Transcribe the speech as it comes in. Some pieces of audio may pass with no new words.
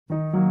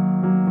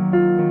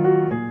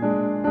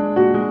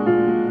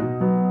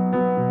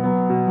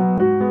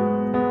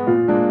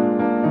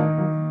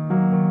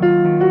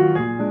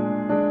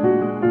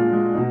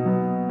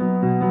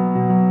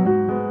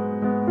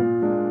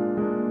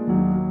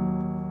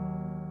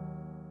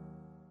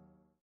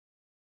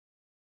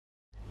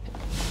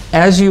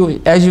as you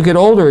get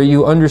older,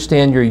 you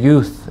understand your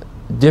youth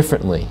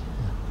differently,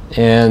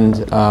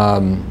 and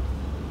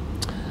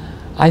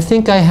I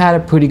think I had a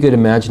pretty good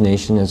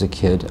imagination as a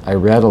kid. I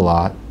read a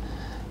lot.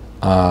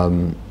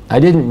 I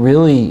didn't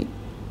really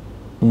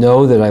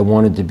know that I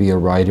wanted to be a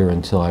writer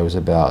until I was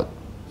about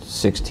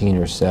 16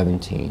 or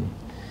 17,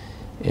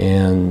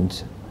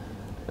 and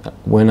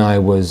when I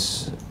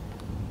was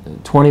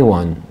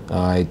 21,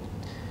 I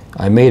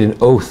made an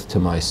oath to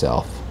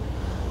myself,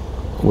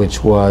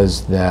 which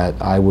was that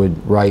I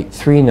would write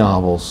 3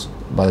 novels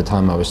by the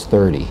time I was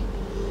 30.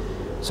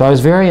 So I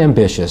was very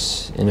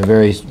ambitious in a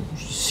very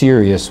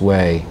serious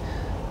way,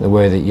 the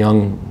way that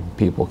young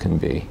people can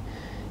be.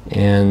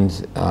 And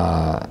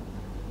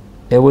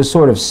it was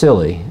sort of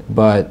silly,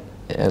 but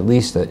at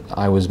least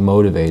I was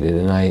motivated,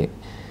 and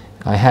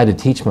I had to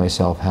teach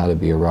myself how to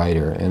be a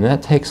writer, and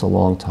that takes a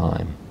long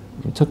time.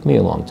 It took me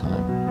a long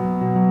time.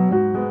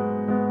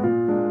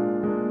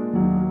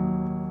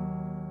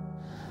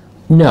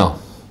 No.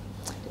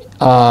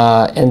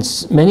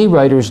 And many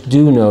writers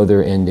do know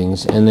their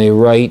endings, and they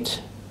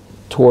write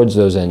towards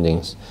those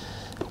endings.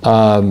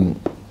 The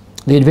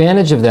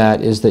advantage of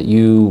that is that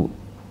you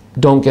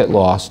don't get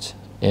lost,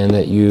 and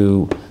that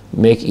you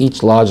make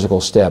each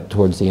logical step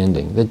towards the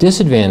ending. The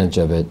disadvantage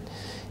of it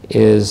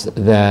is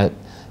that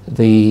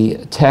the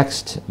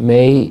text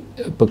may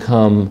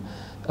become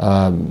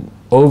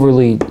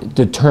overly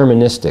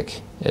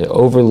deterministic,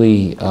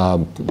 overly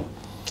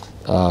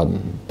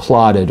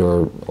plotted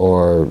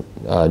or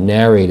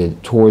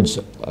narrated towards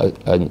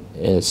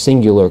a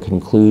singular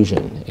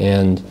conclusion.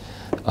 And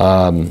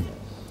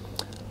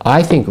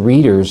I think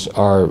readers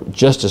are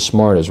just as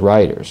smart as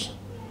writers,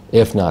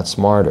 if not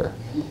smarter.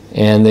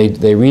 And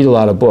they read a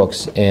lot of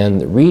books,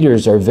 and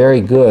readers are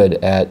very good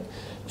at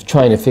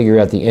trying to figure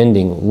out the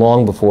ending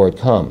long before it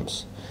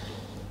comes.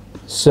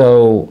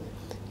 So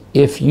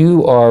if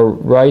you are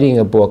writing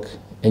a book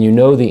and you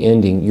know the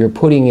ending, you're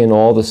putting in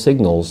all the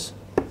signals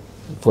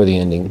for the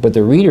ending, but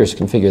the readers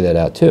can figure that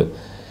out too.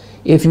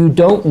 If you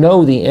don't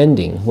know the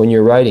ending when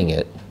you're writing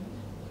it,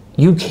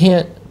 you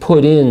can't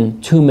put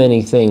in too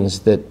many things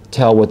that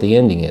tell what the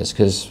ending is,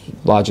 because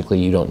logically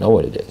you don't know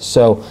what it is.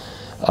 So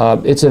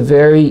it's a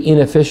very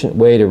inefficient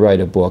way to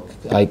write a book.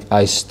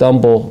 I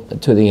stumble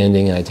to the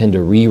ending, and I tend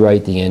to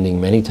rewrite the ending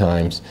many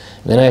times.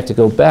 And then I have to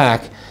go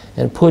back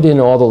and put in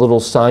all the little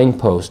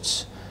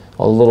signposts,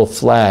 all the little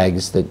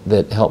flags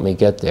that help me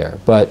get there.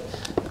 But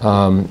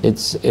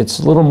it's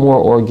a little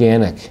more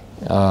organic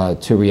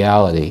to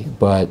reality,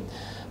 but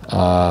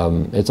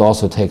it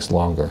also takes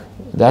longer.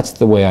 That's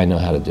the way I know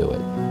how to do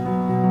it.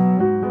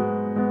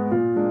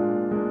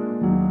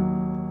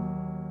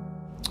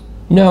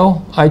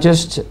 No, I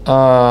just,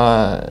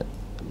 I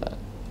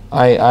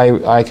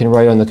can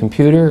write on the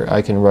computer,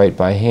 I can write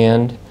by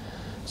hand.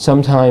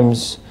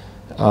 Sometimes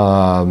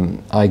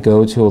I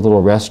go to a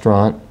little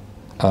restaurant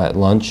at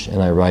lunch,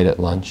 and I write at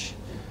lunch.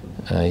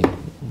 I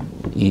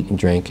eat and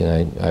drink,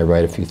 and I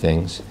write a few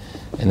things,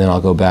 and then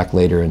I'll go back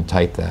later and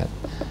type that.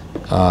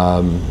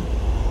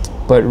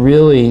 But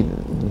really,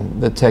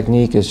 the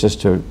technique is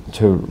just to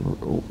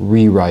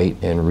rewrite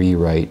and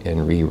rewrite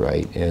and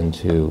rewrite, and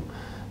to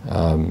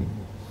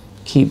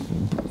keep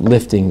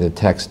lifting the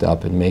text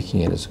up and making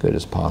it as good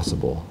as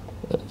possible.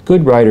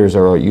 Good writers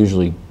are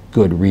usually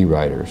good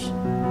rewriters.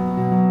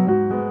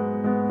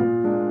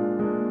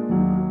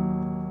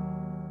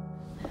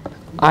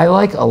 I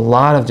like a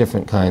lot of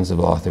different kinds of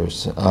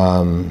authors.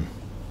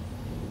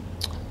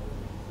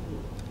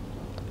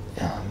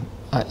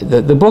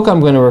 The book I'm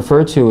going to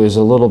refer to is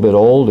a little bit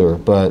older,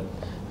 but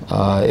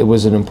it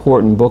was an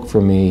important book for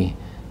me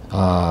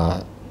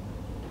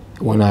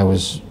when I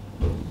was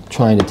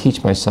trying to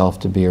teach myself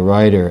to be a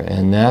writer,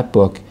 and that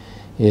book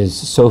is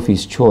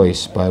Sophie's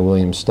Choice by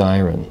William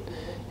Styron.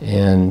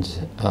 And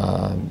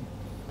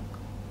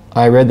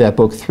I read that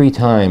book 3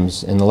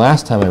 times, and the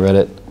last time I read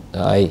it,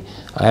 I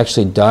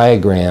actually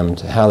diagrammed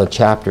how the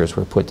chapters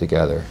were put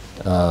together,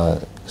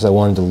 because I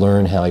wanted to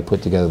learn how he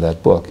put together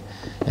that book.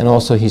 And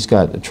also, he's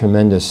got a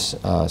tremendous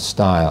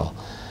style.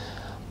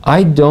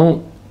 I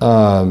don't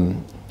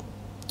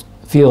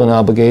feel an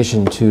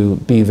obligation to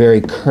be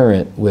very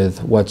current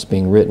with what's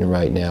being written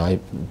right now. I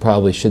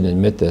probably shouldn't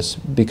admit this,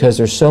 because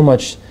there's so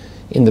much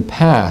in the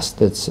past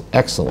that's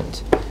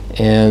excellent.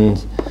 And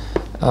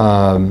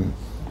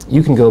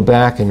you can go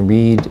back and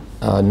read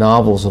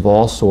novels of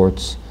all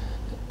sorts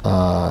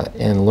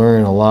and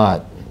learn a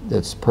lot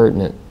that's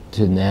pertinent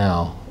to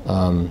now.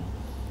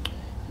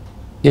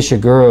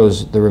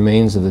 Ishiguro's The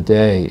Remains of the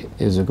Day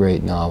is a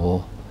great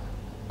novel.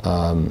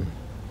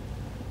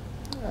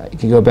 You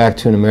can go back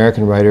to an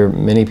American writer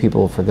many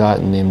people have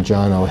forgotten, named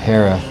John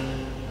O'Hara,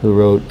 who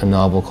wrote a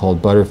novel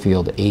called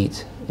Butterfield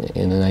 8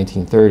 in the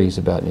 1930s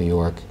about New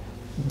York.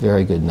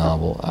 Very good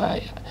novel.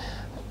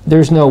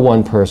 There's no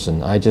one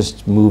person. I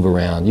just move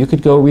around. You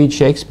could go read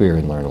Shakespeare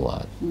and learn a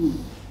lot.